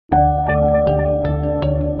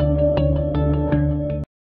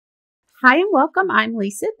Hi and welcome. I'm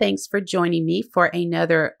Lisa. Thanks for joining me for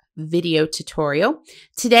another video tutorial.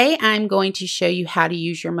 Today I'm going to show you how to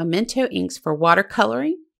use your Memento inks for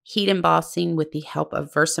watercoloring, heat embossing with the help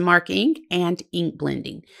of Versamark ink, and ink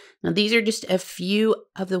blending. Now these are just a few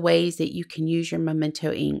of the ways that you can use your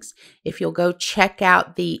Memento inks. If you'll go check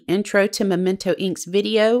out the intro to Memento inks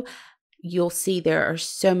video, you'll see there are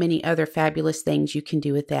so many other fabulous things you can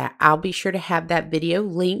do with that. I'll be sure to have that video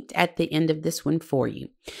linked at the end of this one for you.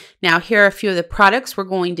 Now, here are a few of the products we're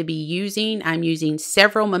going to be using. I'm using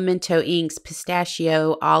several Memento inks: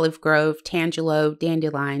 Pistachio, Olive Grove, Tangelo,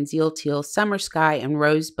 Dandelion, Zeal Teal, Summer Sky, and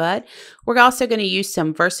Rosebud. We're also going to use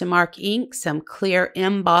some Versamark ink, some clear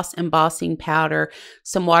emboss embossing powder,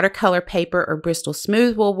 some watercolor paper or Bristol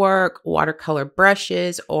Smooth will work, watercolor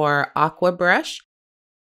brushes or aqua brush.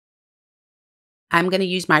 I'm going to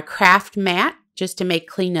use my craft mat just to make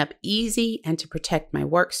cleanup easy and to protect my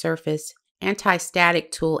work surface,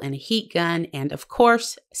 anti-static tool and a heat gun, and of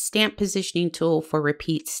course, stamp positioning tool for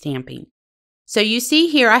repeat stamping. So you see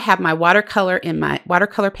here I have my watercolor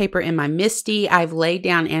paper in my MISTI. I've laid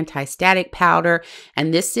down anti-static powder,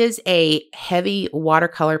 and this is a heavy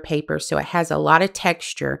watercolor paper, so it has a lot of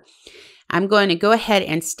texture. I'm going to go ahead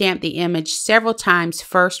and stamp the image several times,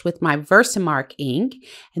 first with my Versamark ink,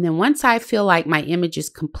 and then once I feel like my image is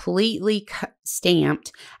completely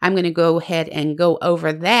stamped, I'm going to go ahead and go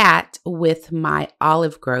over that with my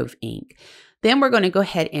Olive Grove ink. Then we're going to go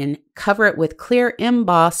ahead and cover it with clear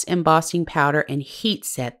embossing powder and heat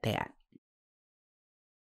set that.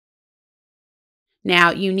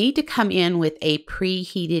 Now you need to come in with a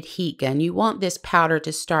preheated heat gun. You want this powder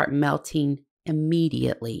to start melting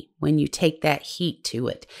immediately when you take that heat to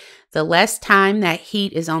it. The less time that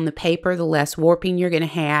heat is on the paper, the less warping you're going to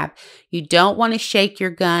have. You don't want to shake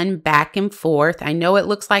your gun back and forth. I know it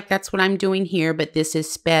looks like that's what I'm doing here, but this is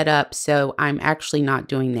sped up, so I'm actually not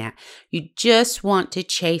doing that. You just want to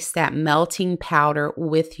chase that melting powder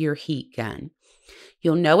with your heat gun.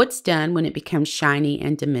 You'll know it's done when it becomes shiny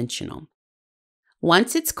and dimensional.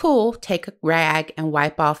 Once it's cool, take a rag and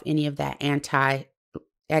wipe off any of that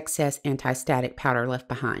excess anti-static powder left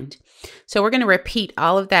behind. So we're going to repeat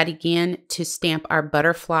all of that again to stamp our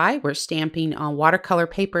butterfly. We're stamping on watercolor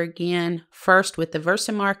paper again, first with the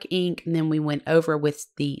Versamark ink, and then we went over with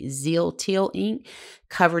the Zeal Teal ink,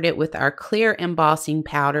 covered it with our clear embossing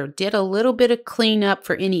powder, did a little bit of cleanup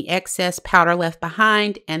for any excess powder left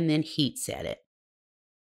behind, and then heat set it.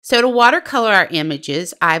 So to watercolor our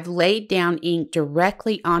images, I've laid down ink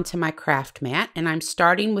directly onto my craft mat, and I'm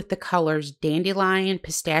starting with the colors Dandelion,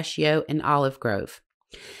 Pistachio, and Olive Grove.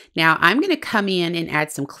 Now I'm going to come in and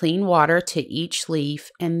add some clean water to each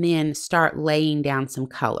leaf and then start laying down some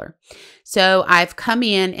color. So I've come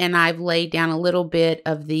in and I've laid down a little bit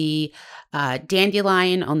of the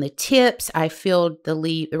dandelion on the tips. I filled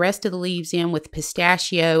the rest of the leaves in with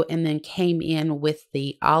pistachio and then came in with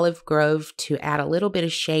the Olive Grove to add a little bit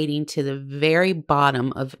of shading to the very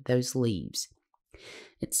bottom of those leaves.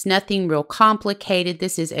 It's nothing real complicated.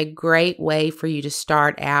 This is a great way for you to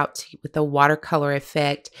start out with a watercolor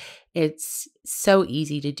effect. It's so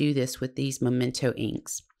easy to do this with these Memento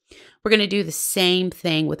inks. We're going to do the same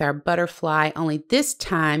thing with our butterfly, only this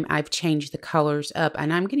time I've changed the colors up,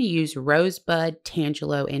 and I'm going to use Rosebud,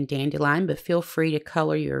 Tangelo, and Dandelion, but feel free to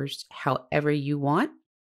color yours however you want.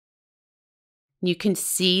 You can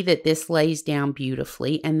see that this lays down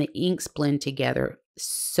beautifully, and the inks blend together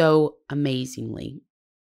so amazingly.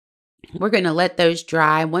 We're going to let those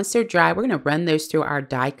dry. Once they're dry, we're going to run those through our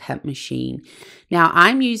die cut machine. Now,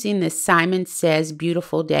 I'm using this Simon Says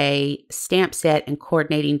Beautiful Day stamp set and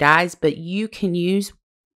coordinating dies, but you can use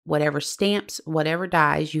whatever stamps, whatever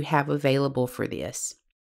dies you have available for this.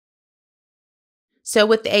 So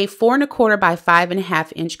with a 4 1/4 by 5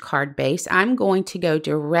 1/2 inch card base, I'm going to go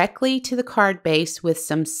directly to the card base with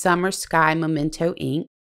some Summer Sky Memento ink.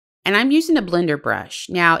 And I'm using a blender brush.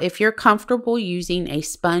 Now, if you're comfortable using a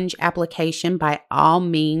sponge application, by all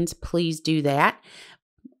means, please do that.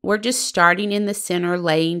 We're just starting in the center,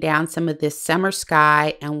 laying down some of this Summer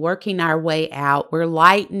Sky and working our way out. We're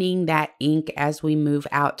lightening that ink as we move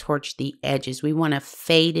out towards the edges. We want to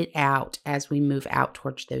fade it out as we move out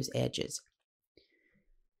towards those edges.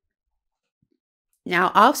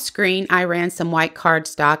 Now, off screen, I ran some white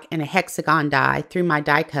cardstock and a hexagon die through my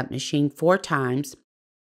die cut machine 4 times.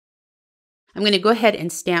 I'm going to go ahead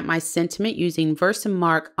and stamp my sentiment using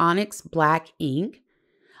Versamark Onyx Black ink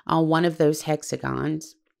on one of those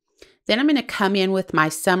hexagons. Then I'm going to come in with my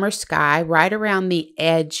Summer Sky right around the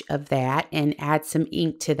edge of that and add some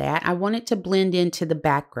ink to that. I want it to blend into the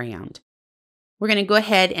background. We're going to go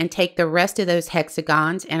ahead and take the rest of those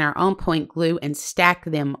hexagons and our on point glue and stack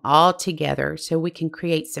them all together so we can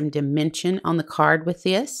create some dimension on the card with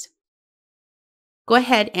this. Go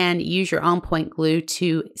ahead and use your on point glue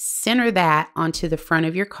to center that onto the front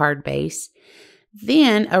of your card base.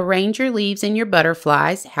 Then arrange your leaves and your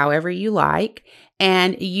butterflies however you like,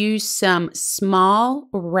 and use some small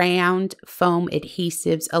round foam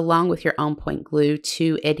adhesives along with your on point glue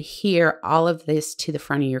to adhere all of this to the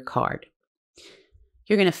front of your card.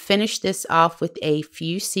 You're going to finish this off with a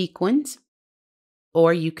few sequins,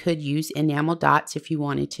 or you could use enamel dots if you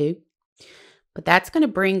wanted to. But that's going to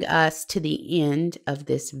bring us to the end of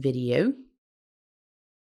this video.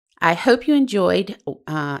 I hope you enjoyed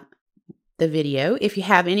the video. If you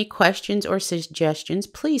have any questions or suggestions,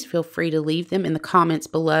 please feel free to leave them in the comments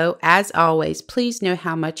below. As always, please know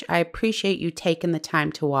how much I appreciate you taking the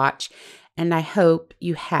time to watch, and I hope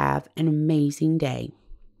you have an amazing day.